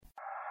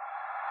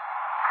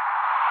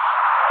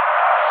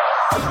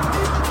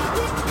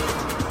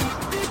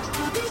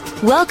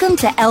Welcome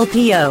to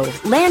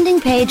LPO,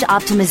 Landing Page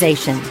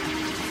Optimization.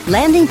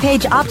 Landing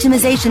Page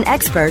Optimization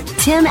expert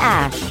Tim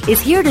Ash is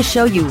here to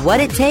show you what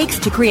it takes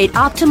to create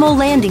optimal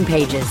landing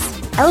pages.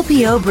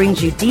 LPO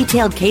brings you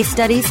detailed case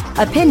studies,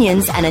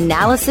 opinions, and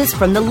analysis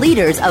from the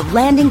leaders of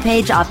landing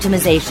page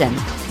optimization.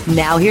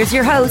 Now here's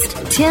your host,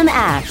 Tim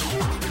Ash.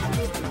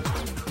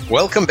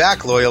 Welcome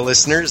back, loyal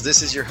listeners.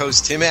 This is your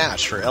host, Tim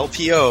Ash, for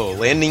LPO,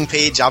 Landing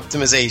Page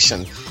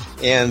Optimization.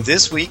 And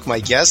this week, my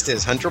guest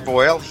is Hunter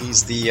Boyle.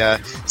 He's the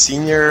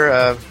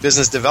Senior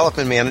Business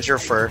Development Manager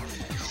for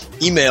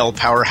email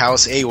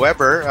powerhouse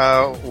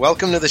AWeber.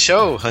 Welcome to the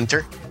show,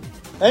 Hunter.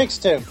 Thanks,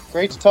 Tim.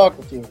 Great to talk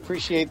with you.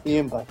 Appreciate the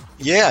invite.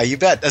 Yeah, you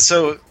bet.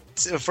 So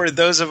for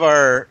those of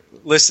our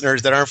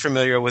listeners that aren't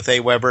familiar with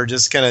AWeber,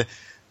 just kind of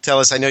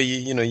tell us, I know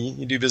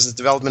you do business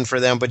development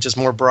for them, but just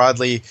more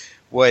broadly,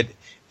 what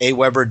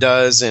AWeber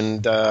does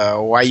and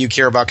why you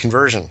care about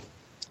conversion.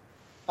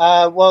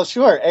 Well,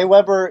 sure.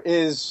 AWeber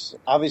is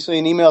obviously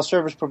an email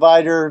service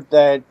provider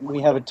that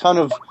we have a ton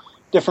of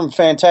different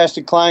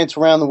fantastic clients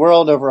around the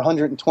world, over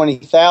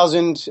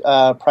 120,000,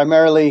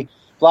 primarily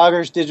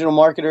bloggers, digital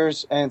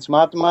marketers, and some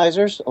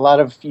optimizers. A lot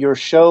of your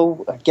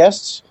show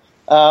guests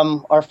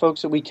are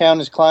folks that we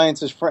count as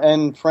clients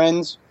and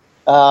friends.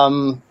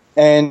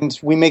 And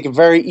we make it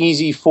very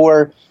easy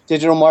for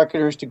digital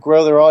marketers to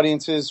grow their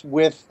audiences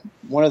with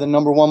one of the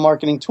number one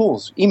marketing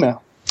tools,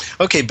 email.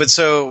 Okay, but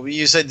so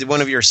you said one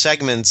of your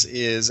segments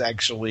is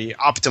actually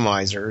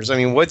optimizers. I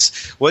mean,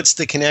 what's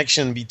the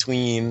connection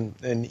between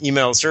an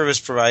email service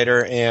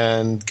provider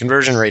and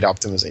conversion rate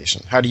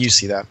optimization? How do you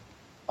see that?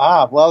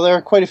 Well, there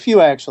are quite a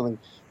few, actually.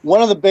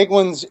 One of the big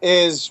ones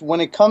is when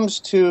it comes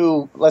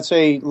to, let's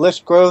say,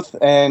 list growth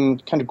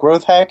and kind of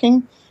growth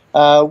hacking,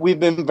 we've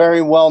been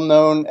very well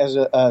known as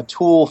a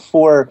tool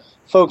for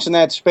folks in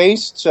that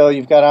space. So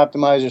you've got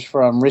optimizers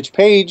from Rich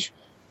Page,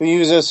 who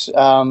use us.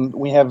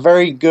 We have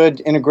very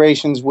good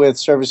integrations with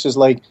services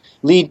like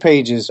Lead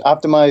Pages,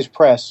 Optimize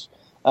Press.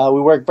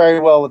 We work very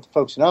well with the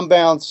folks at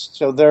Unbounce.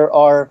 So there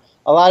are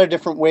a lot of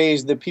different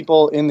ways that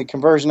people in the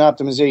conversion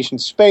optimization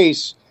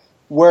space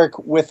work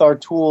with our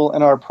tool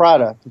and our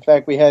product. In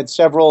fact, we had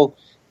several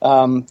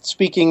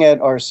speaking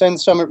at our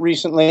Send Summit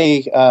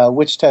recently.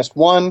 Which Test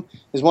One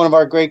is one of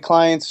our great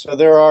clients. So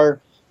there are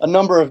a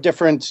number of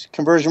different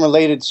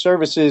conversion-related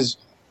services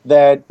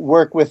that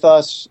work with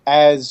us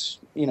as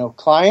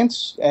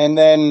clients, and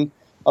then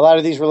a lot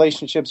of these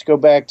relationships go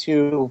back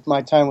to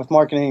my time with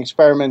Marketing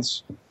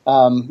Experiments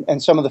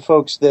and some of the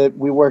folks that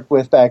we worked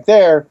with back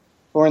there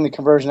who are in the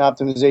conversion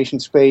optimization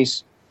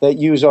space that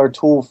use our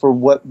tool for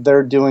what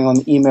they're doing on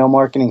the email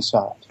marketing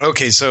side.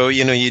 Okay, so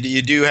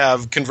you do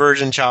have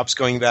conversion chops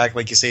going back,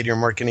 like you say, to your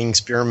Marketing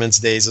Experiments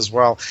days as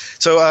well.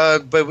 So,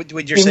 but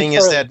what you're saying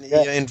is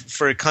that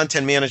for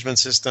content management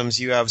systems,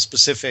 you have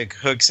specific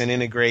hooks and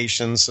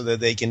integrations so that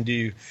they can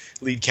do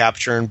lead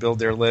capture and build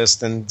their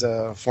list and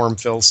form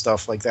fill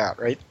stuff like that,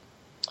 right?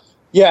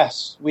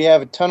 Yes, we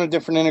have a ton of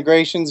different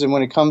integrations, and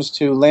when it comes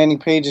to landing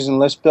pages and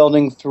list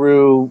building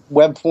through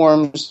web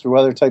forms, through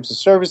other types of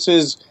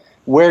services,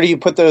 where do you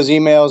put those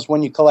emails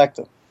when you collect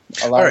them?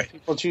 A lot of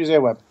people choose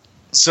AWeber.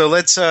 So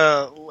let's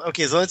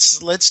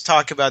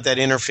talk about that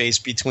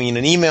interface between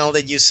an email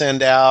that you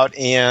send out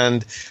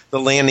and the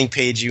landing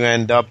page you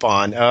end up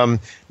on. I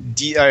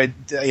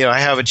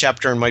have a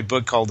chapter in my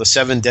book called "The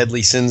 7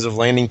 Deadly Sins of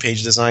Landing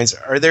Page Designs."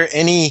 Are there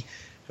any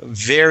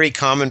very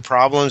common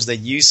problems that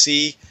you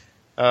see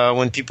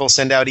when people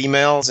send out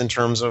emails in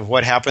terms of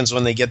what happens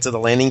when they get to the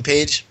landing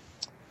page?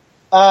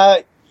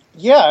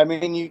 Yeah, I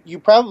mean, you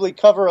probably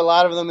cover a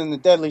lot of them in the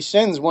deadly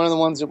sins. One of the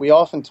ones that we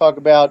often talk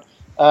about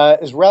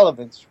is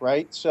relevance,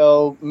 right?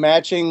 So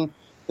matching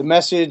the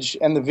message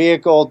and the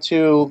vehicle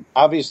to,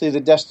 obviously,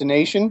 the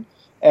destination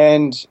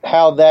and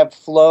how that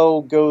flow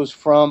goes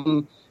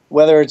from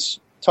whether it's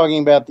talking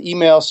about the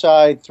email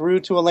side through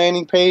to a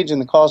landing page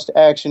and the calls to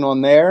action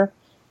on there,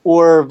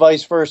 or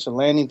vice versa,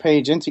 landing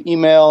page into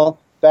email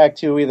back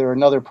to either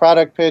another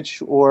product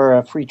pitch or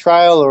a free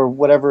trial or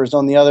whatever is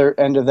on the other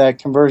end of that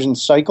conversion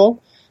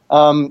cycle.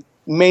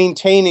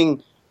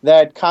 Maintaining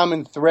that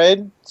common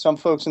thread. Some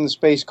folks in the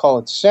space call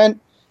it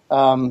scent,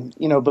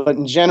 but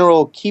in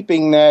general,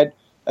 keeping that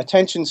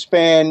attention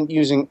span,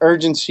 using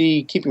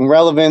urgency, keeping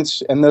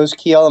relevance, and those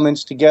key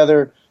elements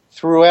together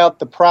throughout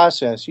the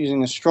process,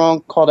 using a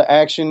strong call to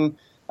action.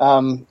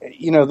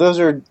 Those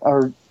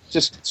are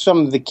just some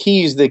of the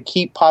keys that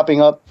keep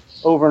popping up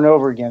over and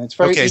over again. It's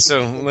very easy.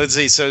 So let's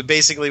see. So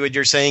basically what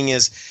you're saying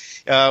is,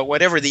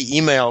 whatever the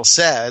email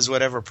says,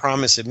 whatever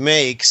promise it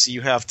makes,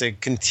 you have to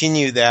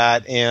continue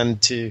that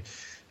and to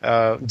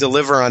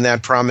deliver on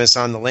that promise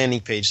on the landing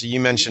page. So you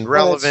mentioned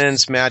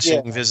relevance,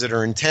 matching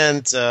visitor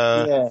intent,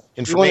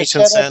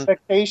 information you set sent.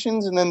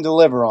 Expectations and then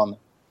deliver on them.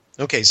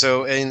 Okay,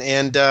 so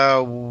and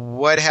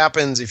what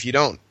happens if you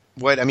don't?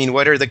 What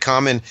are the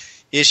common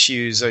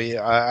issues?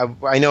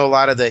 I know a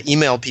lot of the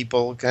email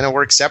people kind of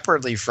work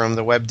separately from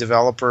the web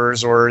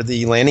developers or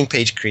the landing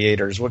page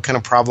creators. What kind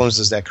of problems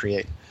does that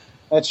create?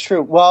 That's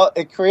true. Well,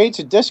 it creates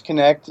a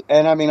disconnect,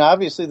 and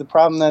obviously the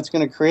problem that's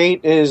going to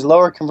create is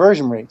lower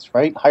conversion rates,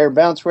 right? Higher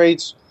bounce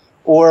rates,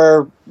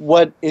 or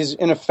what is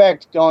in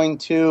effect going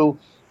to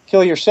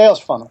kill your sales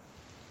funnel,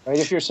 right?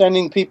 If you're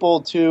sending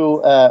people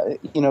to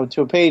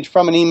to a page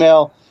from an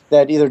email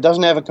that either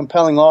doesn't have a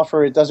compelling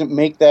offer, it doesn't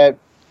make that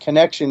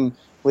connection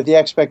with the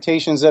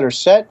expectations that are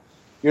set,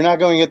 you're not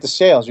going to get the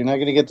sales. You're not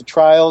going to get the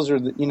trials or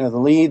the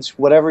leads,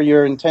 whatever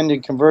your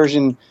intended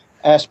conversion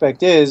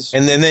aspect is.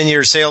 And then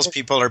your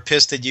salespeople are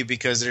pissed at you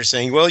because they're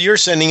saying, well, you're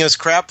sending us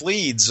crap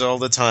leads all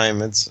the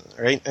time. It's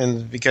right.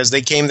 And because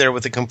they came there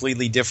with a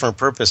completely different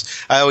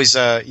purpose. I always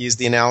use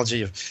the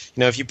analogy of,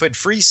 if you put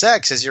free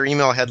sex as your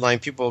email headline,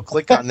 people will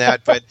click on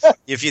that. But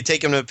if you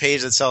take them to a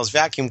page that sells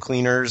vacuum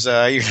cleaners,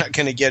 you're not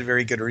going to get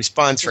very good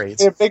response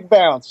rates. A big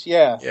bounce.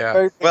 Yeah.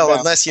 Well, bounce.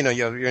 Unless,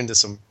 you're into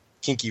some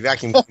kinky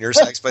vacuum cleaner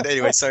sex, but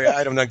anyway, sorry,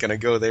 I'm not going to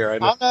go there.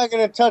 I'm not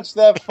going to touch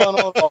that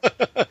funnel at all.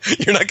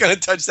 You're not going to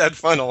touch that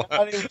funnel.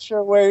 I'm not even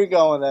sure where you're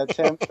going with that,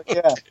 Tim, but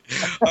yeah.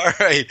 All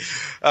right.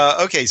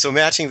 Okay, so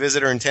matching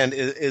visitor intent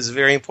is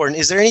very important.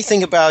 Is there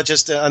anything about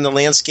just on the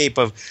landscape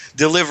of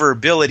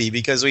deliverability?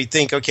 Because we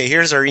think, okay,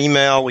 here's our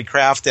email, we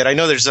craft it. I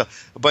know there's a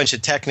bunch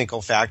of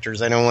technical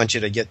factors. I don't want you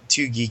to get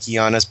too geeky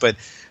on us, but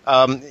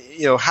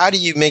how do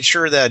you make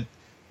sure that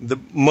the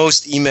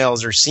most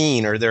emails are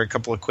seen? Are there a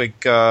couple of quick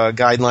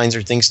guidelines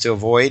or things to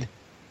avoid?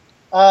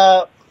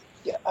 So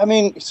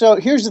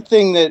here's the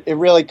thing that it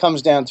really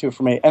comes down to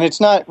for me, and it's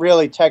not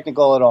really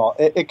technical at all.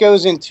 It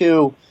goes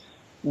into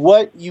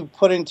what you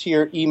put into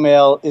your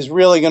email is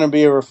really going to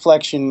be a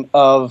reflection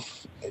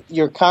of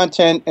your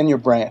content and your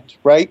brand,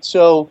 right?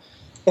 So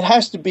it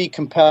has to be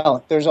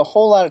compelling. There's a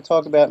whole lot of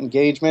talk about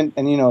engagement,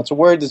 and it's a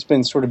word that's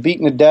been sort of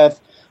beaten to death.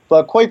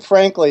 But quite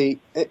frankly,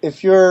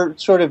 if you're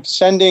sort of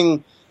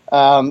sending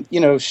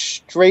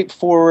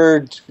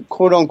straightforward,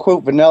 quote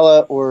unquote, vanilla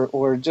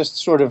or just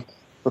sort of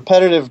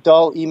repetitive,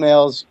 dull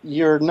emails,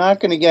 you're not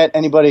going to get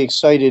anybody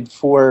excited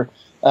for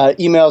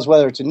emails,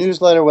 whether it's a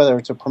newsletter, whether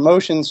it's a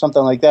promotion,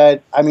 something like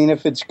that. I mean,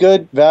 if it's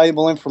good,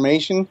 valuable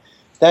information,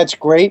 that's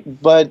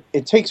great, but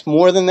it takes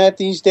more than that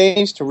these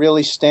days to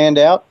really stand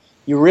out.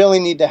 You really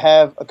need to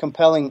have a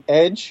compelling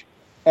edge,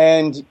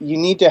 and you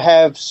need to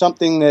have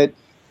something that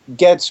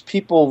gets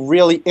people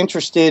really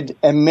interested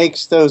and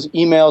makes those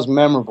emails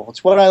memorable.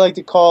 It's what I like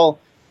to call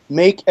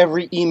make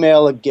every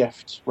email a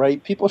gift,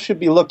 right? People should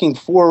be looking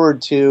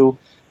forward to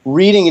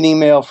reading an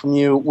email from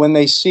you when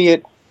they see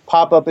it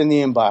pop up in the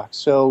inbox.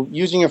 So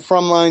using your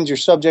from lines, your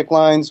subject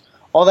lines,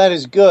 all that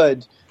is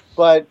good,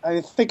 but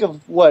I think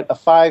of a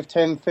 5,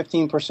 10,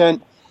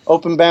 15%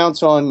 open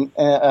bounce on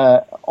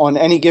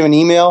any given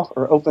email,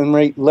 or open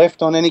rate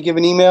lift on any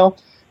given email.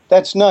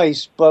 That's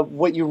nice, but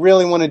what you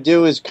really want to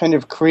do is kind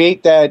of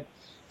create that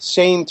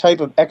same type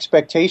of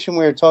expectation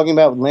we were talking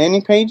about with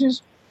landing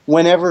pages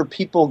whenever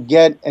people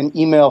get an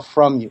email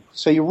from you.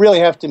 So you really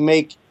have to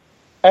make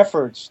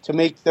efforts to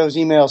make those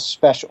emails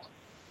special.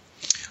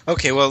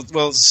 Okay,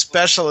 well,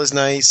 special is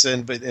nice,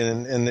 and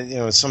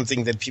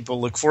something that people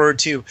look forward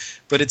to,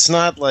 but it's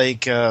not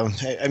like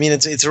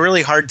it's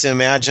really hard to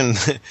imagine,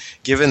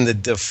 given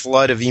the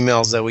flood of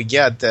emails that we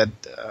get, that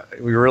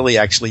we really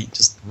actually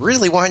just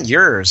really want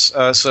yours.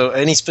 So,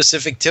 any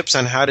specific tips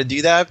on how to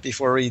do that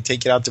before we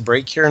take it out to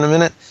break here in a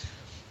minute?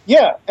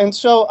 Yeah, and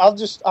so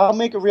I'll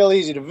make it real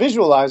easy to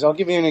visualize. I'll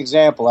give you an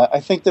example. I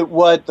think that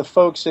what the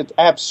folks at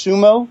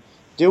AppSumo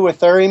do with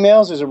their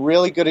emails is a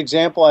really good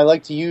example. I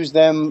like to use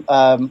them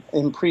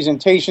in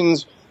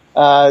presentations.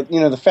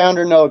 The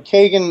founder, Noah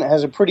Kagan,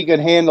 has a pretty good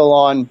handle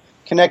on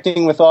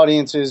connecting with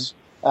audiences,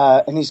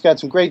 and he's got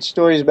some great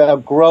stories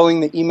about growing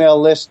the email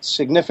list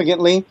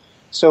significantly.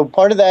 So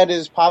part of that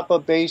is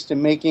pop-up based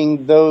and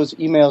making those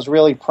emails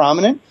really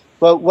prominent.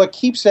 But what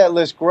keeps that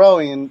list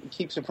growing and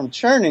keeps it from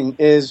churning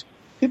is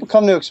people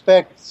come to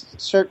expect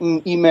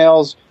certain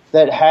emails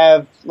that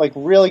have like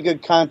really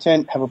good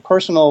content, have a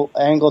personal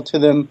angle to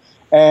them,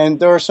 and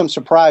there are some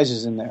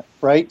surprises in there,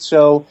 right?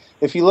 So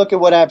if you look at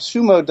what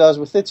AppSumo does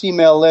with its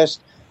email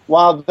list,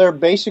 while they're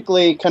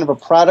basically kind of a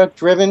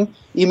product-driven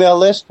email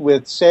list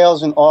with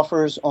sales and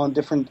offers on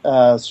different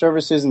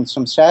services and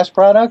some SaaS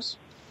products,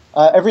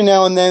 every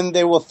now and then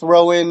they will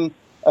throw in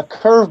a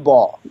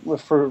curveball,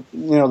 for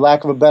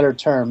lack of a better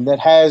term, that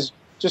has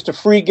just a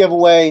free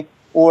giveaway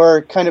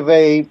or kind of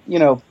a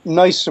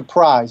nice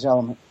surprise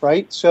element,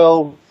 right?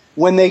 So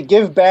when they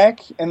give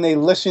back and they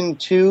listen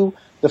to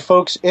the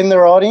folks in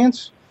their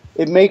audience,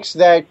 it makes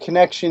that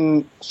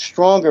connection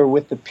stronger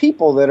with the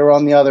people that are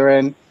on the other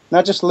end,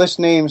 not just list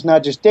names,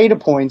 not just data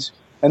points,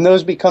 and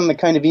those become the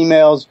kind of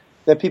emails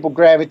that people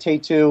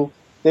gravitate to.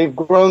 They've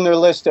grown their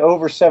list to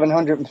over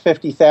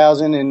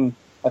 750,000 in,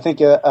 I think,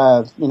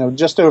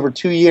 just over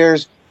 2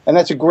 years, and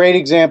that's a great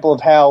example of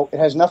how it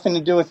has nothing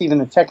to do with even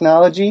the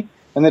technology,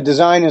 and the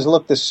design has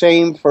looked the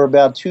same for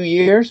about 2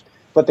 years,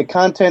 but the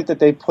content that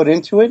they put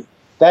into it,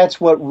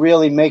 that's what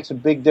really makes a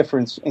big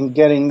difference in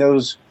getting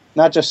those,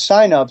 not just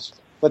sign-ups,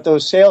 but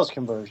those sales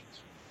conversions.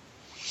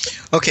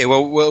 Okay,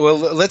 well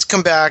let's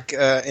come back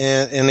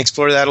and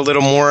explore that a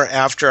little more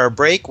after our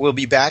break. We'll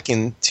be back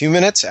in 2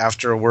 minutes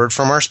after a word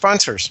from our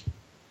sponsors.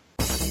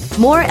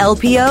 More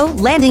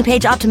LPO, landing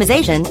page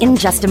optimization, in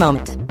just a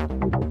moment.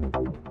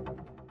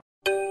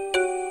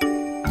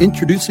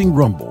 Introducing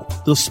Rumble,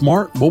 the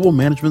smart mobile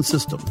management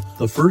system,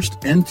 the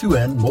first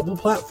end-to-end mobile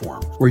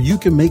platform where you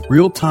can make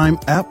real-time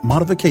app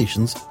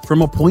modifications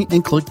from a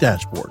point-and-click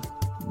dashboard.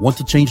 Want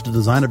to change the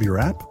design of your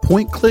app?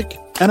 Point-click,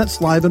 and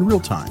it's live in real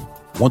time.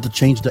 Want to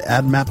change the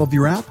ad map of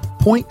your app?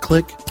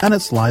 Point-click, and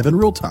it's live in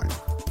real time.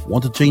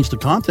 Want to change the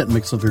content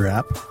mix of your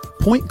app?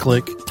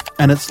 Point-click,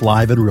 and it's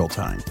live in real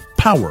time.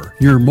 Power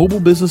your mobile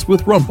business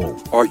with Rumble.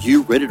 Are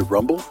you ready to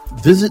rumble?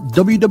 Visit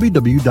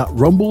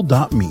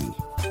www.rumble.me.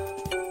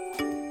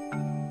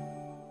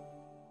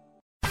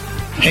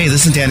 Hey,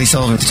 this is Danny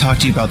Sullivan to talk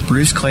to you about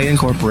Bruce Clay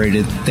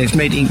Incorporated. They've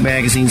made Inc.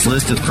 Magazine's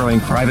list of growing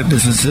private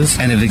businesses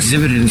and have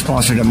exhibited and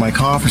sponsored at my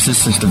conferences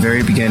since the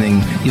very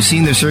beginning. You've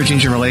seen their search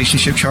engine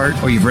relationship chart,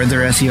 or you've read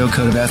their SEO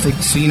code of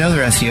ethics, so you know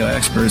they're SEO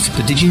experts.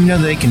 But did you know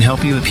they can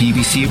help you with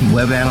PPC,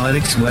 web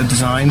analytics, web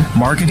design,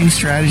 marketing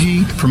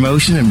strategy,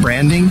 promotion, and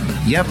branding?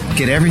 Yep,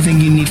 get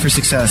everything you need for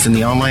success in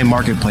the online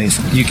marketplace.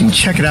 You can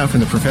check it out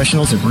from the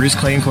professionals at Bruce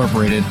Clay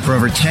Incorporated. For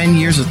over 10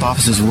 years with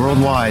offices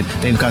worldwide,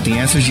 they've got the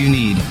answers you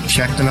need.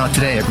 Check them out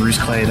today at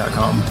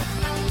bruceclay.com.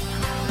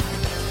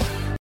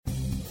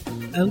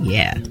 Oh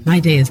yeah, my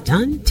day is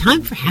done.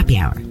 Time for happy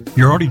hour.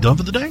 You're already done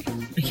for the day?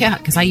 Yeah,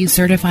 because I use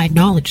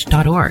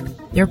CertifiedKnowledge.org.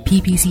 Their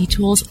PPC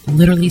tools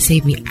literally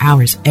save me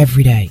hours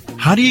every day.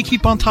 How do you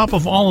keep on top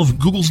of all of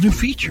Google's new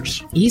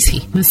features?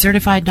 Easy. With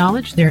Certified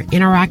Knowledge, their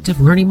interactive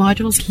learning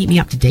modules keep me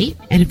up to date.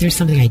 And if there's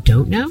something I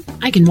don't know,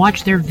 I can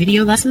watch their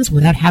video lessons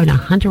without having to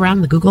hunt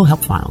around the Google Help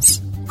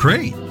files.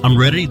 Great. I'm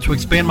ready to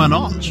expand my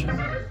knowledge.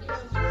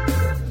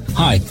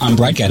 Hi, I'm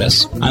Brad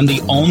Geddes. I'm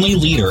the only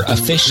leader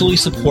officially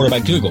supported by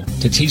Google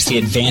to teach the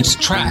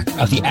advanced track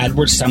of the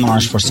AdWords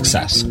Seminars for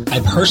Success. I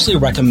personally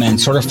recommend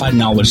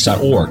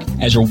CertifiedKnowledge.org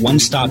as your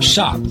one-stop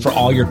shop for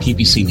all your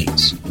PPC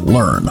needs.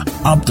 Learn,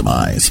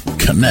 optimize,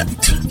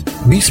 connect.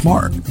 Be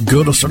smart.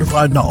 Go to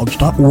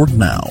CertifiedKnowledge.org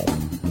now.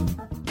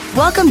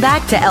 Welcome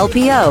back to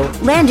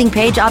LPO, Landing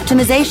Page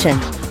Optimization,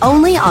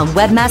 only on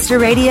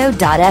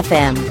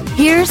WebmasterRadio.fm.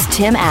 Here's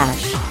Tim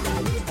Ash.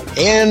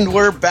 And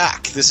we're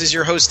back. This is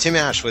your host, Tim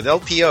Ash, with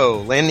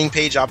LPO, Landing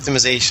Page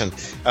Optimization.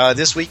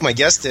 This week, my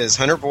guest is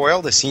Hunter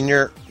Boyle, the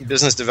Senior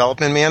Business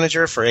Development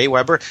Manager for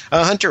AWeber.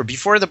 Hunter,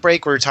 before the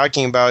break, we were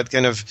talking about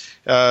kind of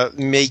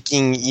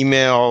making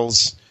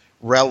emails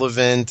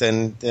relevant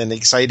and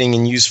exciting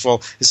and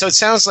useful. So it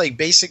sounds like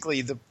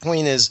basically the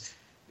point is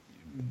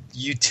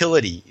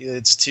utility.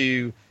 It's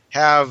to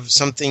have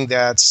something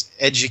that's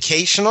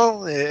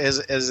educational.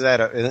 Is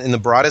that in the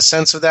broadest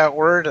sense of that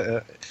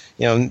word?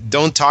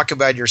 Don't talk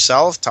about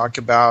yourself. Talk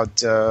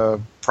about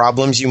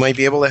problems you might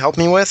be able to help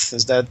me with.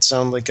 Does that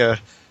sound like a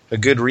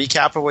good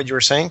recap of what you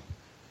were saying?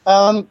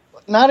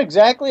 Not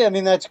exactly. I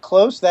mean, that's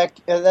close.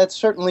 That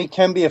certainly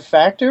can be a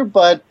factor,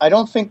 but I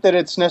don't think that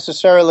it's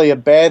necessarily a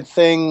bad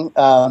thing.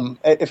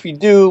 If you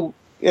do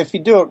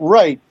it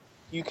right,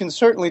 you can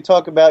certainly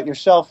talk about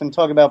yourself and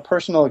talk about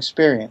personal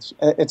experience.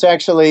 It's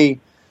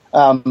actually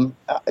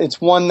it's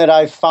one that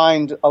I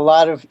find a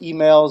lot of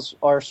emails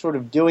are sort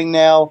of doing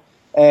now.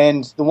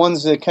 And the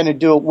ones that kind of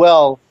do it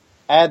well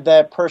add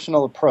that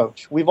personal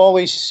approach. We've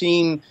always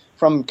seen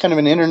from kind of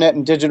an internet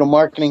and digital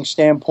marketing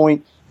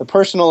standpoint, the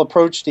personal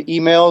approach to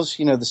emails,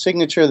 the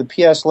signature, the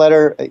PS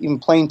letter, even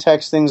plain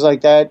text, things like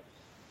that,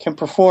 can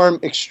perform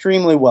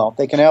extremely well.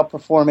 They can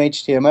outperform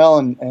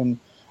HTML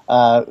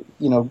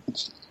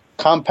and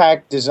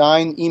compact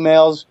design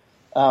emails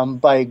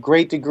by a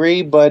great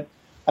degree. But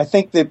I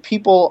think that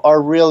people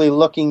are really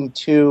looking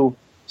to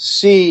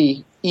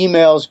see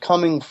emails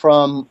coming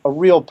from a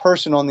real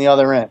person on the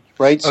other end,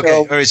 right? Okay.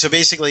 All right. So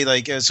basically,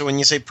 so when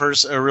you say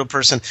a real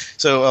person,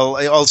 so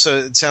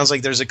also it sounds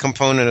like there's a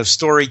component of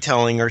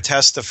storytelling or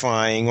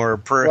testifying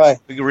or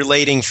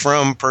relating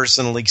from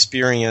personal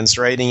experience,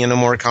 writing in a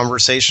more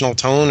conversational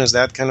tone. Is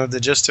that kind of the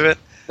gist of it?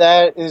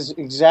 That is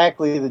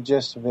exactly the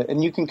gist of it.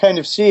 And you can kind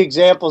of see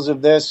examples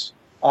of this.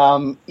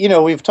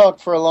 We've talked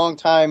for a long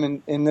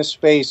time in this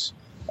space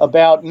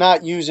about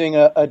not using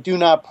a do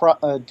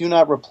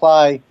not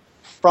reply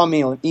from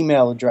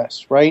email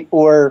address, right?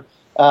 Or,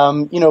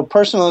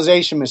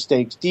 personalization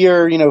mistakes,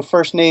 dear,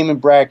 first name in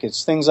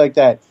brackets, things like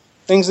that.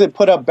 Things that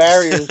put up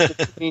barriers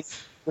between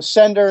the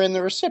sender and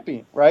the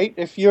recipient, right?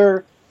 If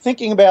you're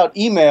thinking about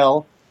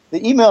email, the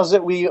emails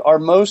that we are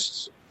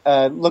most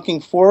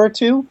looking forward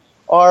to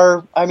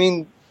are,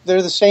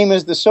 they're the same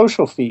as the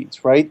social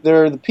feeds, right?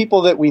 They're the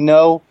people that we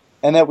know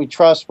and that we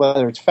trust,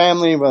 whether it's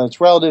family, whether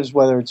it's relatives,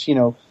 whether it's,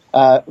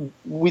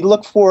 we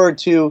look forward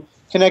to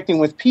connecting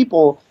with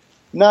people,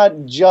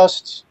 not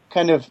just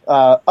kind of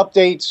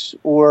updates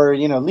or,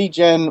 lead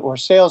gen or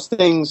sales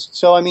things.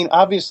 So,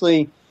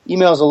 obviously,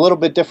 email is a little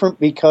bit different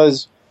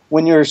because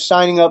when you're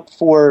signing up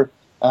for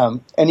an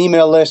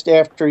email list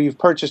after you've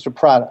purchased a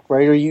product,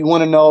 right, or you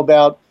want to know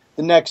about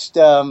the next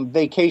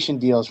vacation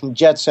deals from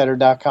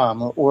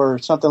jetsetter.com or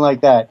something like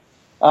that,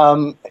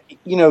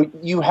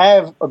 you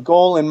have a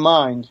goal in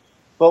mind.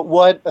 But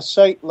what a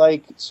site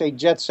like, say,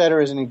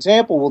 Jetsetter as an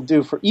example will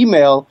do for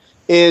email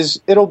is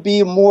it'll be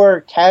a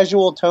more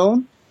casual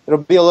tone. It'll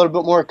be a little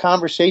bit more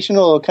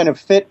conversational. It'll kind of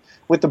fit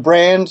with the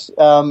brand,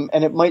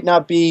 and it might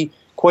not be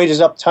quite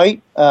as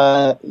uptight.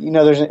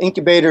 There's an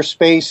incubator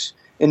space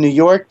in New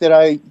York that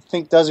I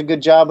think does a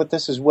good job with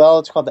this as well.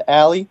 It's called the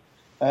Alley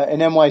in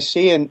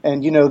NYC, and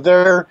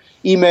their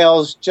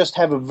emails just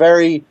have a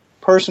very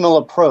personal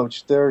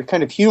approach. They're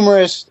kind of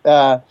humorous.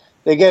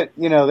 They get a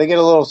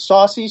little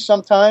saucy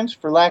sometimes,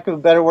 for lack of a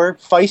better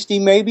word,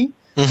 feisty maybe.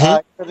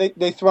 Mm-hmm.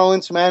 They throw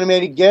in some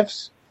animated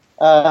GIFs.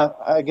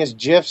 I guess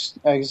GIFs,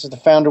 I guess the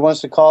founder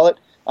wants to call it.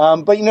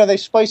 But, they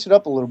spice it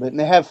up a little bit, and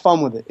they have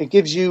fun with it. It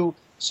gives you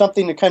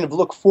something to kind of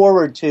look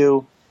forward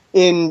to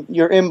in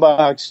your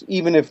inbox,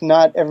 even if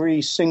not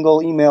every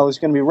single email is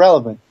going to be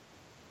relevant.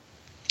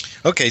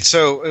 Okay,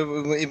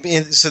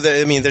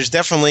 there's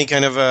definitely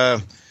kind of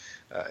a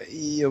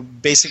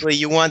basically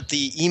you want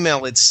the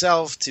email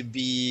itself to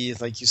be,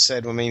 like you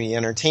said, maybe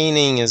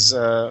entertaining is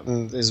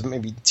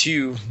maybe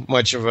too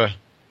much of a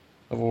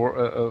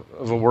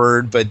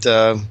word, but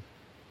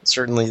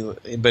certainly,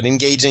 but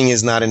engaging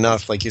is not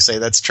enough, like you say.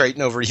 That's trite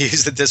and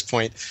overused at this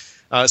point.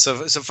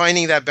 So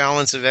finding that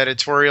balance of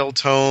editorial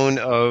tone,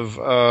 of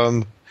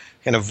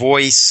kind of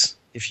voice,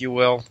 if you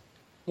will,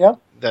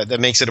 that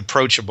makes it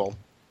approachable.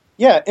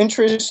 Yeah,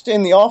 interest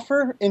in the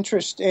offer,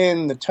 interest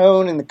in the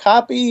tone and the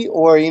copy,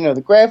 or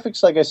the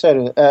graphics. Like I said,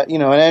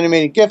 an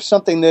animated GIF,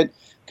 something that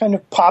kind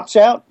of pops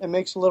out and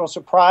makes a little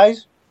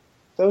surprise.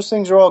 Those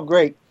things are all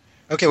great.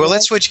 Okay, well,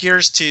 let's switch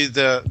gears to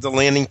the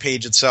landing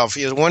page itself.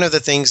 One of the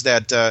things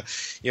that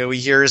we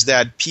hear is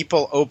that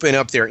people open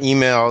up their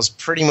emails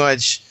pretty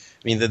much.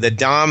 I mean, the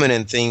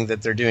dominant thing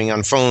that they're doing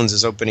on phones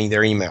is opening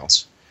their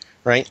emails,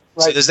 right?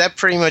 So does that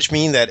pretty much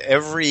mean that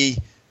every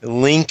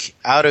link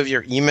out of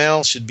your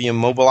email should be a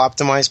mobile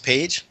optimized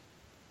page?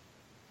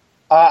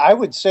 I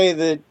would say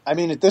that,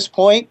 at this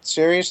point,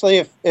 seriously,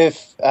 if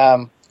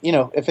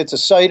it's a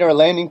site or a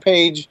landing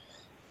page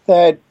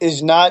that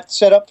is not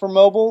set up for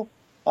mobile,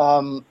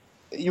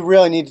 you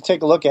really need to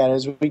take a look at it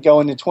as we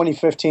go into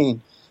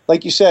 2015.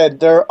 Like you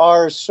said, there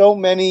are so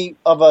many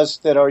of us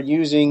that are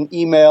using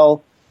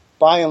email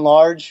by and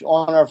large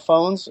on our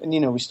phones, and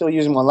we still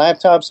use them on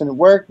laptops and at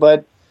work,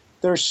 but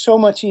there's so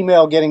much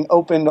email getting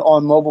opened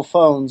on mobile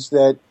phones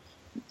that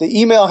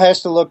the email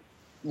has to look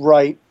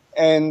right,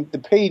 and the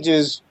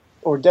pages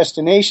or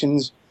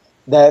destinations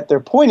that they're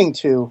pointing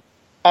to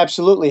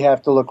absolutely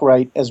have to look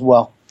right as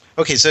well.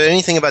 Okay, so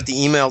anything about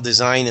the email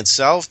design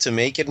itself to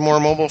make it more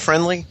mobile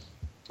friendly?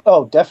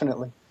 Oh,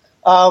 definitely.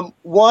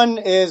 One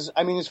is,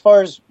 as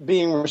far as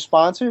being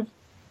responsive,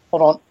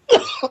 hold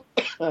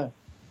on.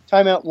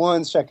 Time out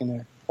 1 second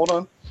there. Hold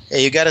on.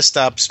 Hey, you got to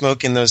stop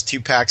smoking those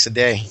 2 packs a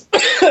day.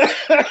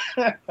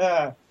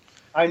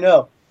 I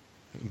know.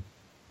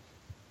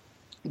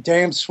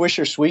 Damn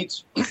Swisher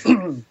Sweets.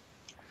 All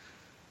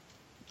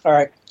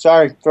right.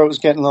 Sorry, throat was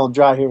getting a little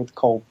dry here with the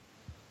cold.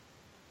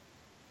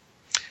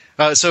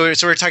 So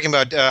we're talking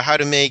about how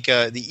to make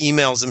the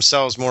emails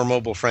themselves more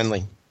mobile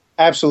friendly.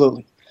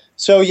 Absolutely.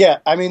 So,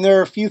 there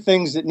are a few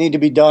things that need to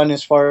be done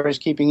as far as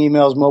keeping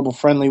emails mobile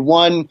friendly.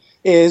 One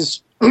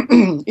is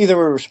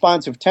either a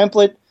responsive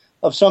template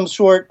of some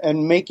sort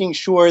and making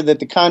sure that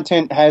the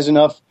content has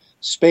enough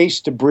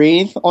space to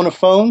breathe on a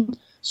phone.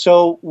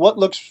 So what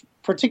looks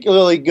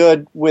particularly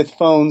good with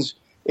phones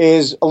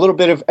is a little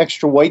bit of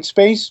extra white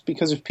space,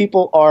 because if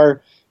people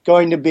are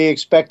going to be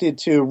expected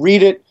to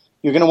read it,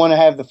 you're going to want to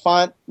have the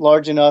font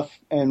large enough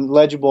and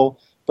legible,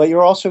 but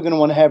you're also going to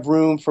want to have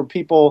room for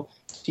people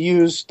to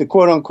use the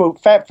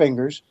quote-unquote fat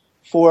fingers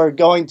for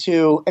going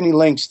to any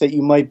links that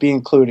you might be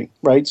including,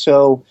 right?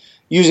 So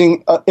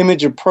using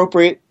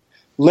image-appropriate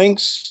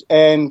links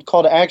and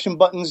call-to-action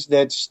buttons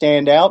that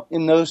stand out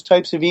in those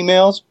types of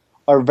emails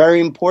are very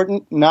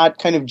important, not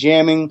kind of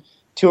jamming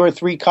 2 or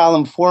 3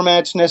 column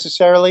formats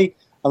necessarily,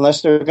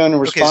 unless they're going to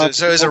respond. Okay,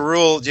 so as a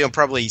rule,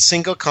 probably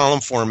single column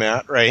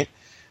format, right?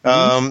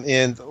 Mm-hmm.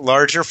 In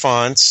larger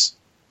fonts.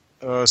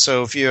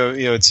 So if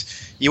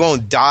you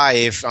won't die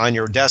if on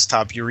your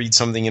desktop you read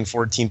something in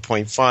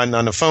 14-point font.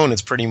 On the phone,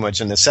 it's pretty much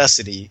a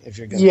necessity if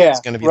it's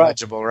going to be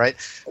legible, right?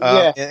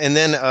 And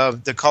then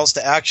the calls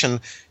to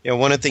action.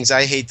 One of the things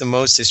I hate the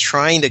most is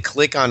trying to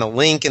click on a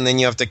link and then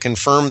you have to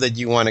confirm that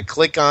you want to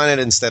click on it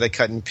instead of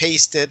cut and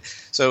paste it.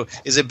 So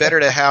is it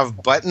better to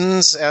have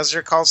buttons as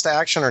your calls to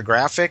action or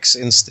graphics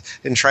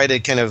and try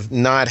to kind of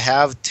not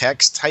have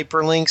text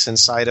hyperlinks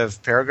inside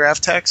of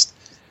paragraph text?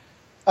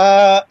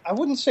 I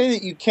wouldn't say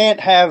that you can't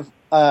have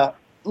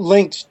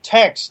linked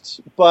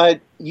text,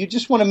 but you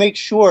just want to make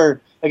sure,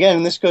 again,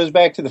 and this goes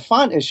back to the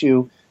font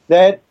issue,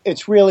 that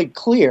it's really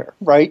clear,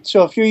 right?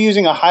 So if you're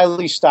using a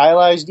highly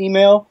stylized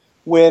email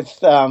with,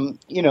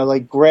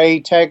 like gray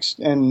text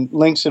and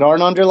links that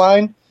aren't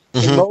underlined,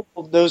 in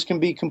mobile, those can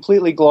be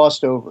completely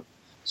glossed over.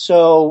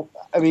 So,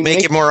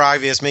 make it more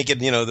obvious. Make it,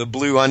 the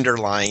blue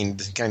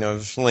underlined kind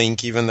of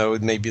link, even though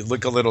it may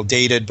look a little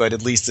dated, but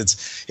at least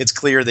it's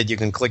clear that you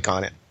can click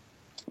on it.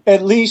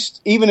 At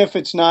least, even if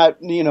it's not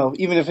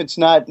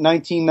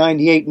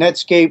 1998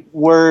 Netscape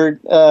Word,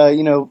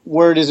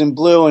 Word is in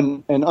blue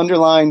and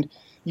underlined,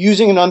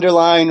 using an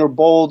underline or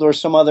bold or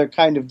some other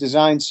kind of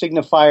design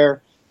signifier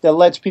that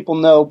lets people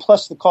know,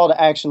 plus the call to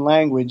action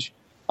language,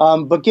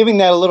 but giving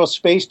that a little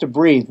space to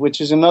breathe, which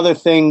is another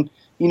thing,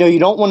 you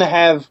don't want to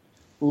have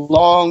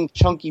long,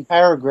 chunky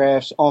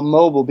paragraphs on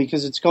mobile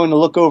because it's going to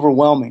look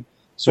overwhelming.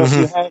 So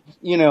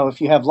if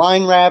you have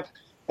line wrap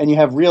and you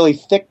have really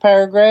thick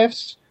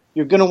paragraphs,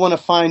 you're going to want to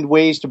find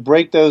ways to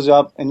break those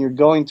up, and you're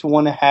going to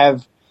want to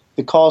have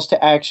the calls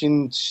to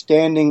action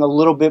standing a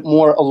little bit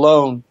more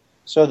alone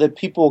so that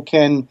people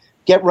can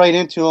get right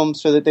into them,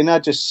 so that they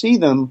not just see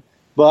them,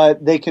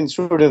 but they can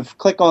sort of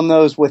click on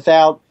those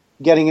without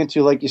getting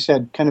into, like you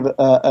said, kind of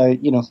a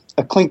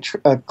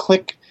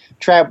click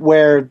trap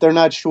where they're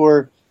not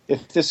sure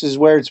if this is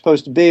where it's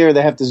supposed to be, or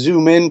they have to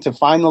zoom in to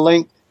find the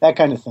link, that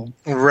kind of thing.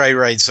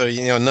 Right. So,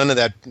 none of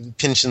that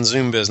pinch and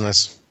zoom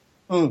business.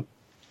 Yeah.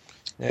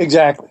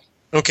 Exactly.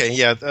 Okay,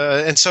 yeah.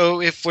 And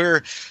so if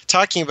we're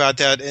talking about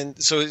that, and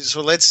so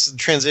let's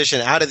transition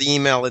out of the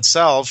email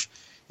itself,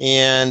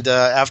 and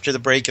after the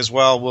break as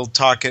well, we'll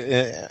talk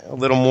a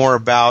little more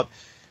about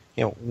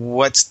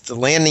what's the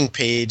landing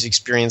page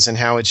experience and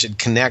how it should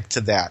connect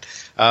to that.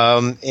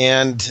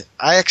 And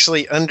I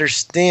actually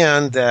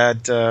understand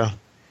that,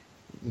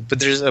 but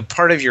there's a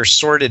part of your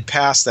sordid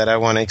past that I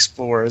want to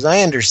explore. As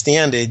I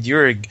understand it,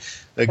 you're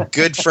a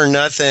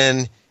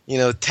good-for-nothing,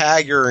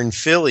 tagger in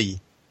Philly.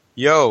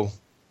 Yo.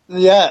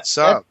 Yeah. What's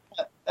up?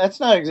 That's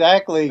not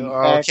exactly.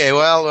 Okay,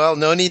 well,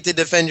 no need to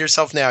defend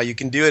yourself now. You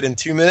can do it in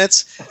 2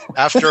 minutes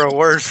after a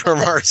word from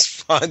our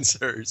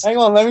sponsors. Hang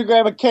on, let me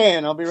grab a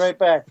can. I'll be right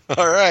back.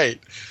 All right.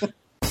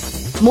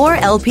 More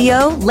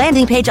LPO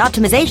landing page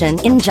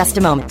optimization in just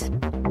a moment.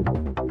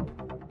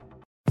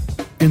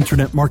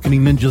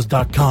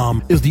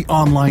 InternetMarketingNinjas.com is the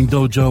online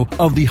dojo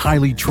of the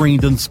highly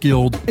trained and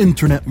skilled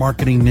Internet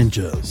Marketing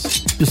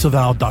Ninjas.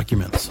 Disavow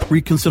documents,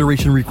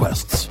 reconsideration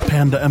requests,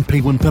 Panda and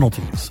Penguin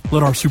penalties.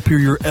 Let our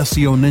superior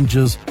SEO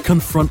ninjas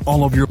confront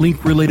all of your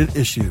link-related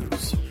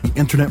issues. The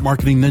Internet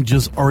Marketing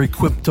Ninjas are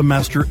equipped to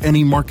master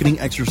any marketing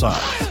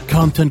exercise,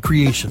 content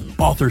creation,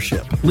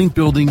 authorship, link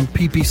building,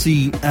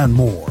 PPC, and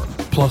more.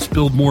 Plus,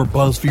 build more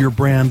buzz for your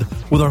brand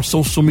with our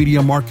social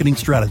media marketing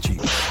strategy.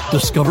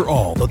 Discover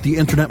all that the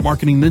Internet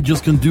Marketing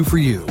Ninjas can do for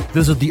you.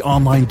 Visit the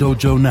online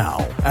dojo now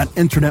at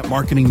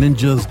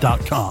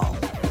InternetMarketingNinjas.com.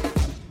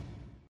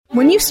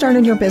 When you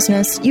started your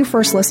business, you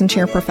first listened to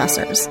your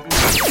professors.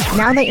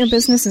 Now that your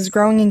business is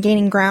growing and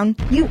gaining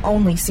ground, you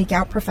only seek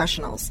out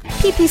professionals.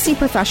 PPC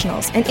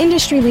Professionals, an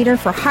industry leader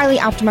for highly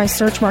optimized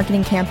search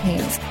marketing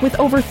campaigns with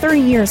over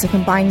 30 years of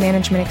combined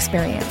management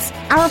experience.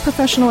 Our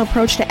professional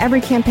approach to every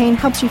campaign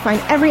helps you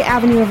find every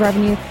avenue of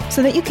revenue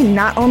so that you can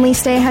not only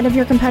stay ahead of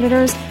your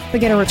competitors,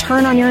 but get a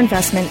return on your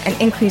investment and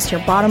increase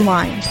your bottom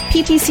line.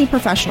 PPC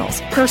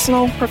Professionals,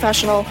 personal,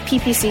 professional,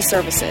 PPC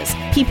services.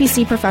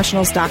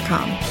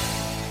 PPCprofessionals.com.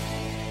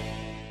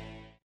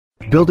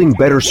 Building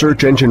better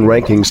search engine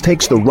rankings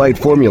takes the right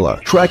formula.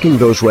 Tracking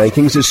those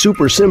rankings is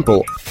super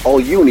simple. All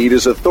you need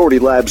is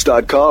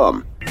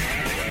AuthorityLabs.com.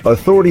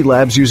 Authority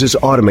Labs uses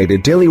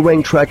automated daily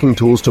rank tracking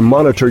tools to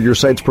monitor your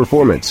site's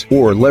performance,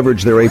 or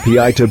leverage their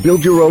API to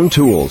build your own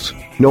tools.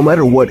 No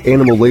matter what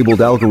animal-labeled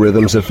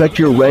algorithms affect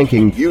your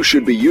ranking, you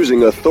should be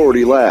using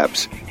Authority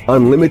Labs.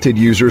 Unlimited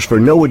users for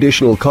no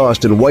additional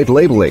cost and white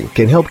labeling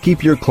can help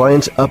keep your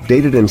clients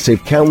updated and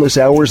save countless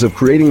hours of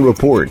creating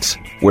reports.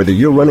 Whether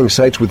you're running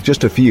sites with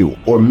just a few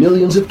or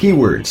millions of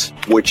keywords,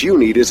 what you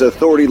need is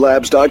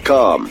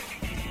AuthorityLabs.com.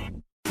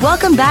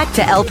 Welcome back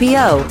to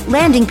LPO,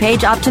 Landing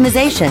Page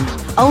Optimization,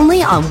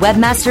 only on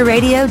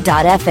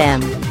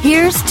WebmasterRadio.fm.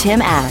 Here's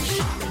Tim Ash.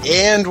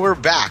 And we're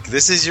back.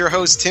 This is your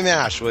host, Tim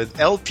Ash, with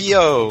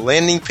LPO,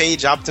 Landing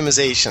Page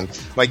Optimization.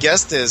 My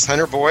guest is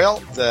Hunter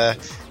Boyle, the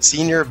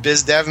Senior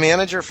Biz Dev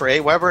Manager for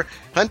AWeber.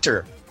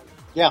 Hunter.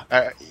 Yeah.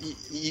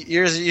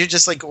 You're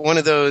just like one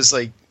of those,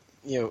 like,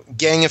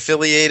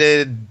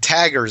 gang-affiliated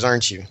taggers,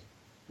 aren't you?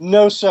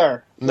 No,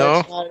 sir.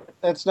 No?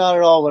 That's not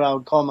at all what I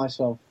would call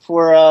myself.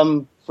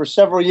 For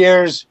several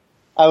years,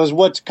 I was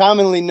what's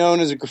commonly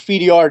known as a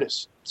graffiti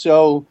artist.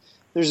 So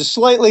there's a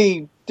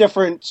slightly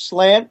different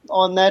slant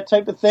on that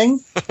type of thing.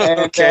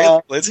 And, okay,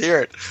 let's hear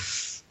it.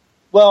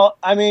 Well,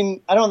 I mean,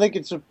 I don't think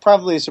it's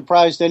probably a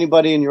surprise to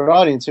anybody in your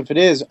audience. If it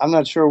is, I'm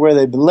not sure where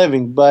they've been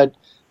living. But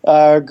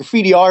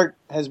graffiti art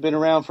has been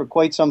around for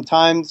quite some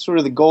time. Sort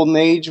of the golden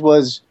age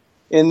was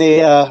in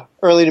the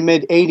early to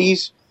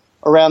mid-'80s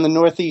around the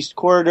Northeast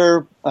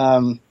Corridor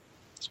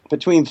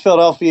between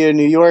Philadelphia and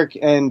New York,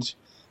 and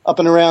up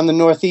and around the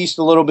Northeast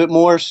a little bit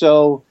more.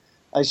 So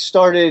I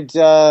started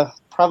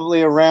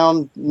probably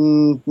around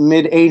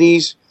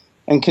mid-'80s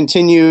and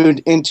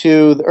continued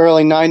into the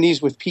early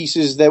 90s with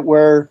pieces that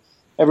were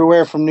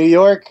everywhere from New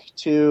York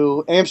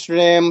to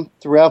Amsterdam,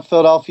 throughout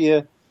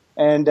Philadelphia,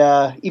 and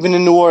even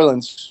in New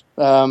Orleans.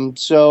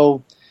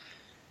 So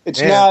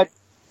it's not...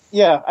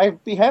 Yeah,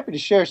 I'd be happy to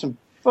share some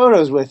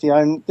photos with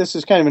you. This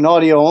is kind of an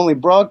audio-only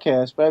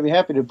broadcast, but I'd be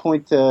happy to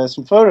point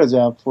some photos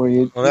out for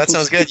you. Well, that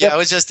sounds good. Yeah, I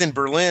was just in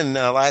Berlin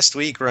last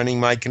week running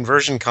my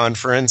conversion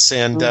conference,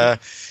 and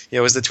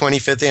it was the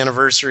 25th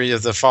anniversary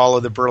of the fall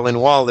of the Berlin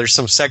Wall. There's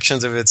some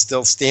sections of it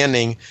still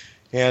standing,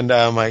 and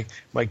my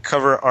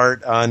cover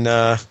art on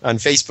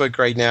Facebook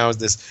right now is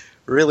this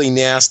really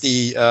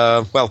nasty,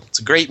 it's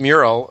a great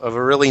mural of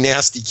a really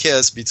nasty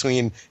kiss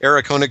between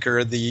Erich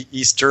Honecker, the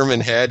East German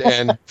head,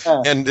 and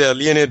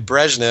Leonid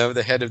Brezhnev,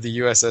 the head of the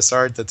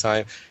USSR at the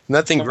time.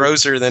 Nothing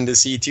grosser than to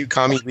see two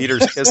commie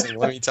leaders kissing,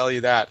 let me tell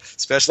you that,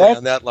 especially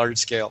on that large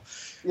scale.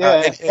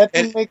 Yeah, that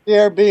didn't make the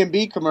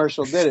Airbnb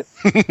commercial, did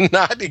it?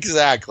 Not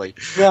exactly.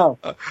 No.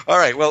 All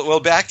right, well,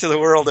 back to the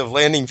world of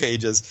landing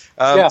pages.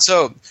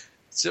 So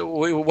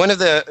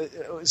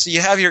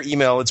you have your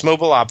email. It's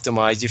mobile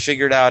optimized. You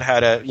figured out how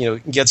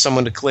to get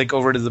someone to click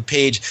over to the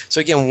page. So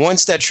again,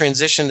 once that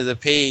transition to the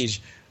page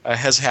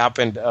has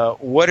happened,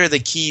 what are the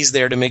keys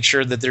there to make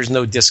sure that there's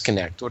no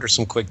disconnect? What are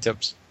some quick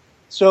tips?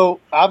 So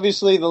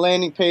obviously the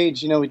landing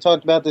page, we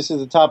talked about this at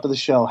the top of the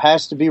show,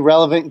 has to be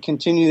relevant and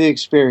continue the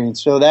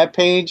experience. So that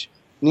page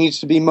needs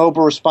to be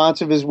mobile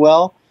responsive as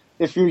well.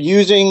 If you're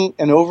using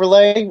an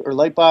overlay or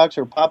lightbox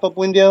or pop-up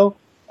window,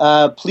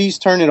 please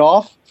turn it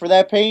off for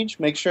that page.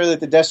 Make sure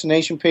that the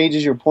destination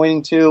pages you're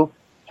pointing to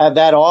have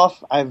that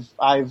off.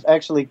 I've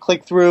actually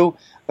clicked through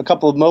a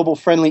couple of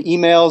mobile-friendly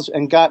emails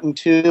and gotten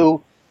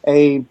to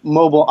a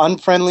mobile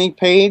unfriendly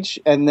page,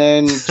 and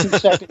then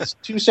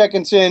 2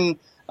 seconds in,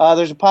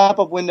 there's a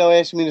pop-up window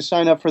asking me to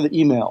sign up for the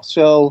email.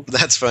 So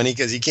that's funny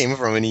because you came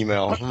from an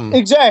email.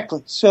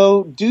 Exactly.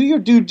 So do your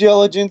due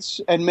diligence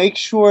and make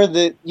sure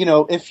that,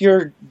 if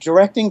you're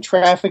directing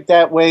traffic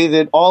that way,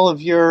 that all of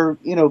your,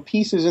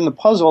 pieces in the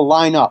puzzle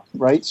line up,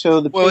 right?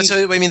 So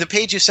the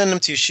page you send them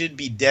to should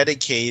be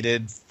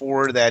dedicated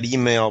for that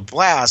email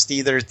blast,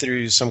 either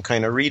through some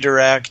kind of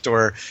redirect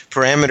or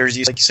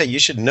parameters. Like you say, you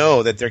should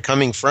know that they're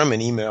coming from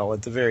an email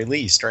at the very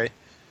least, right?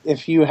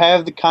 If you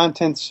have the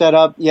content set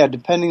up,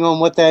 depending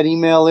on what that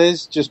email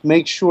is, just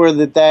make sure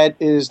that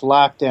is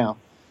locked down.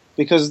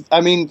 Because,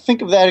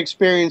 think of that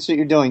experience that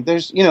you're doing.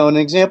 There's, an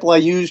example I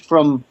used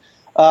from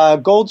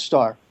Gold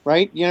Star,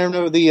 right? You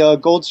know the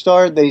Gold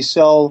Star? They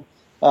sell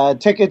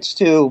tickets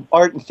to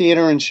art and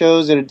theater and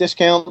shows at a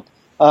discount.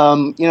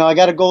 I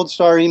got a Gold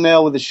Star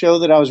email with a show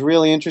that I was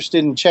really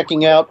interested in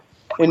checking out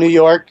in New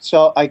York.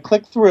 So I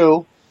clicked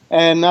through,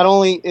 and not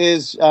only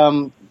is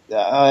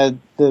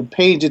the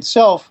page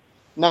itself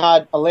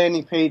not a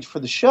landing page for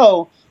the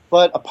show,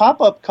 but a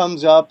pop-up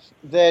comes up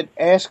that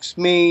asks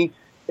me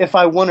if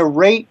I want to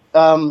rate,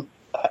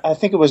 I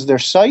think it was their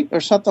site or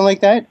something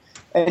like that,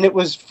 and it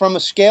was from a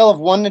scale of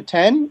 1 to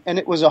 10, and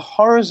it was a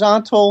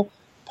horizontal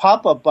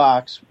pop-up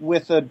box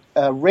with a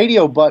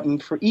radio button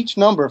for each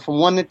number from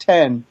 1 to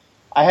 10.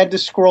 I had to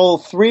scroll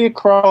 3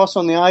 across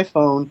on the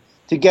iPhone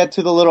to get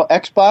to the little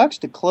X box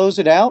to close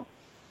it out,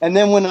 and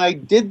then when I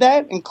did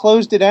that and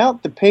closed it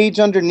out, the page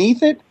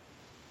underneath it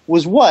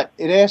was what?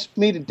 It asked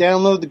me to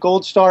download the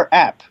Gold Star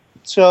app.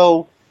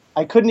 So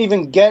I couldn't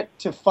even get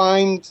to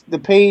find the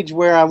page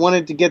where I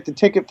wanted to get the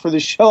ticket for the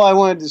show I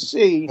wanted to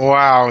see.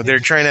 Wow. They're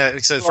trying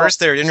to, so first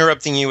they're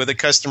interrupting you with a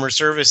customer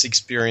service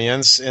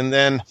experience, and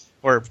then,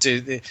 which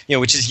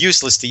is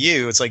useless to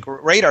you. It's like,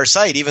 rate our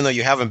site even though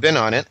you haven't been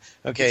on it.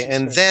 Okay.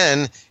 And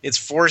then it's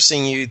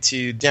forcing you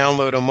to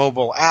download a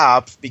mobile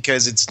app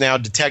because it's now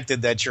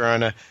detected that you're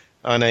on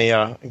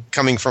a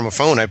coming from a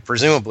phone,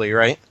 presumably,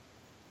 right?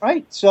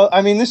 Right. So,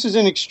 this is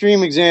an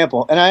extreme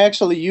example, and I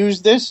actually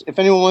used this. If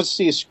anyone wants to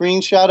see a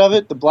screenshot of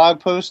it, the blog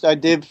post I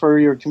did for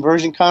your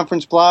Conversion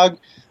Conference blog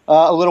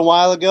a little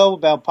while ago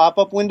about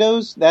pop-up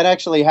windows, that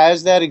actually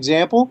has that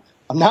example.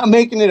 I'm not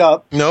making it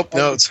up. Nope,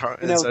 it's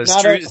hard.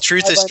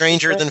 Truth is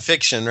stranger than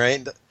fiction,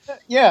 right?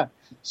 Yeah.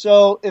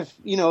 So if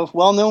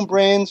well-known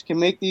brands can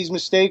make these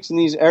mistakes and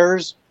these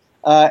errors,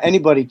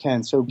 anybody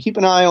can. So keep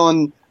an eye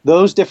on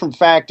those different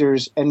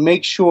factors and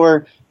make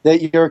sure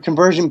that your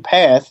conversion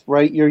path,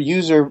 right, your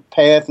user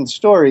path and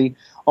story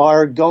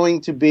are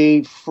going to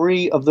be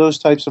free of those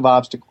types of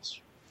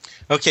obstacles.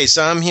 Okay,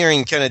 so I'm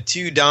hearing kind of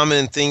 2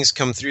 dominant things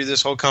come through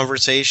this whole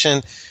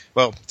conversation.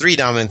 Well, 3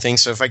 dominant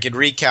things. So if I could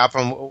recap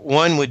them,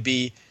 one would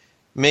be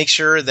make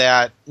sure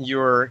that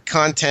your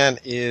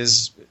content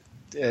is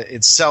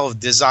itself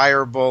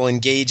desirable,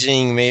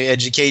 engaging, maybe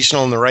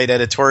educational in the right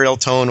editorial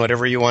tone,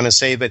 whatever you want to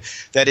say, but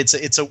that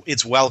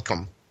it's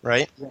welcome,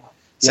 right? Yeah.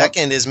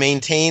 Second is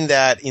maintain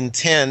that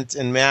intent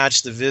and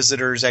match the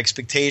visitor's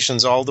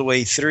expectations all the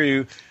way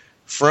through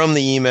from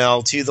the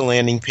email to the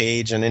landing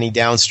page and any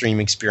downstream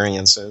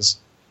experiences.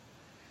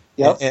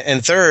 Yep.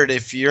 And third,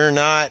 if you're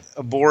not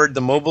aboard the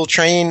mobile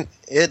train,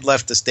 it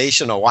left the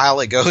station a while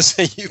ago,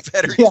 so you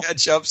better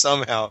catch up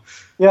somehow.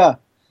 Yeah,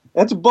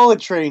 that's a bullet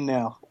train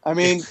now.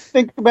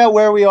 Think about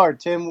where we are,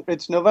 Tim.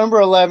 It's November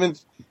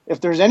 11th.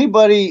 If there's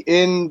anybody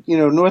in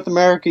North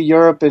America,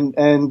 Europe,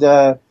 and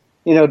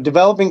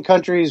developing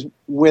countries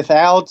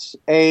without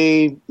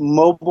a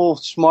mobile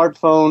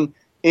smartphone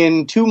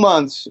in 2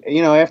 months,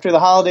 after the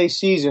holiday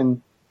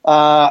season,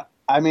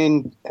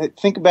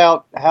 think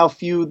about how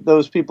few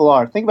those people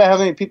are. Think about how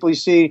many people you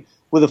see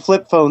with a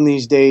flip phone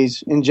these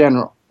days in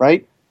general,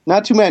 right?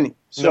 Not too many.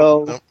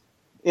 So,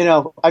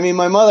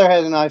 my mother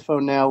has an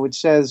iPhone now, which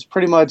says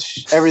pretty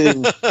much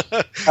everything.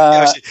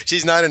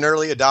 She's not an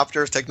early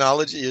adopter of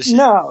technology, is she?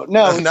 No,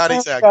 not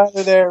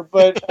exactly. There,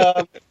 but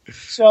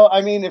So,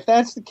 I mean, if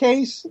that's the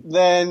case,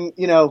 then,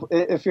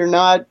 if you're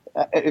not,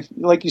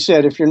 like you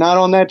said, if you're not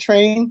on that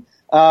train,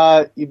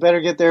 you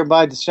better get there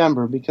by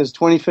December, because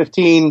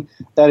 2015,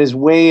 that is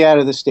way out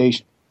of the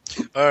station.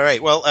 All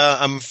right. Well,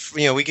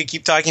 we could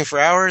keep talking for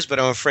hours, but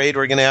I'm afraid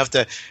we're going to have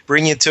to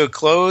bring it to a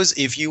close.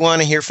 If you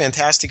want to hear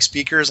fantastic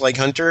speakers like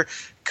Hunter,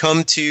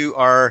 come to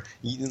our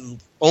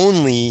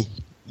only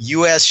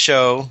U.S.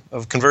 show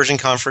of Conversion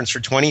Conference for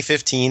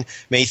 2015,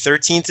 May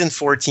 13th and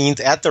 14th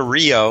at the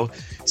Rio.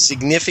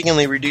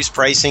 Significantly reduced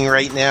pricing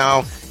right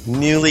now.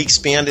 Newly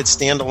expanded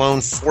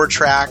standalone 4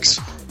 tracks,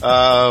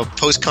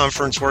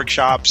 post-conference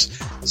workshops.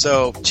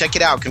 So check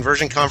it out,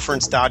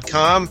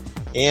 conversionconference.com.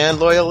 And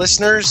loyal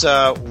listeners,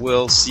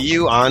 we'll see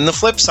you on the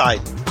flip side.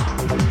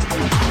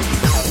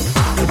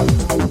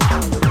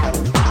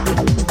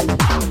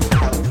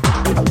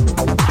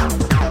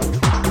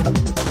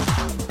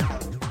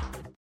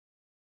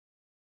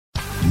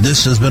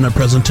 This has been a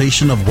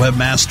presentation of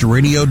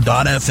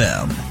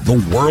WebmasterRadio.fm,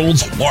 the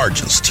world's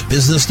largest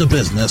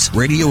business-to-business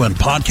radio and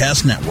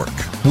podcast network.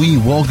 We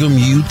welcome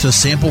you to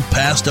sample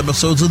past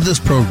episodes of this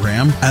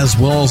program, as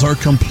well as our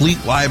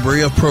complete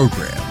library of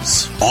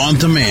programs, on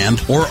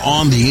demand or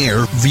on the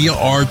air via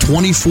our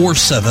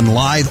 24/7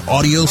 live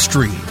audio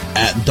stream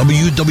at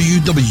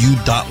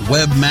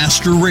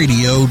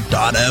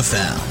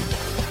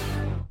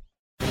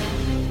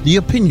www.webmasterradio.fm. The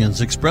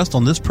opinions expressed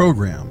on this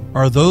program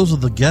are those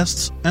of the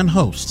guests and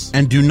hosts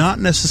and do not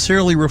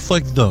necessarily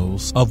reflect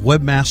those of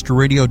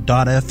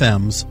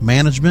WebmasterRadio.fm's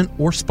management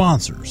or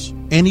sponsors.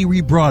 Any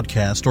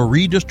rebroadcast or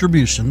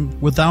redistribution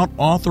without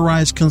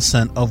authorized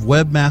consent of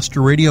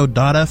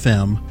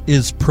WebmasterRadio.fm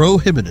is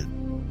prohibited.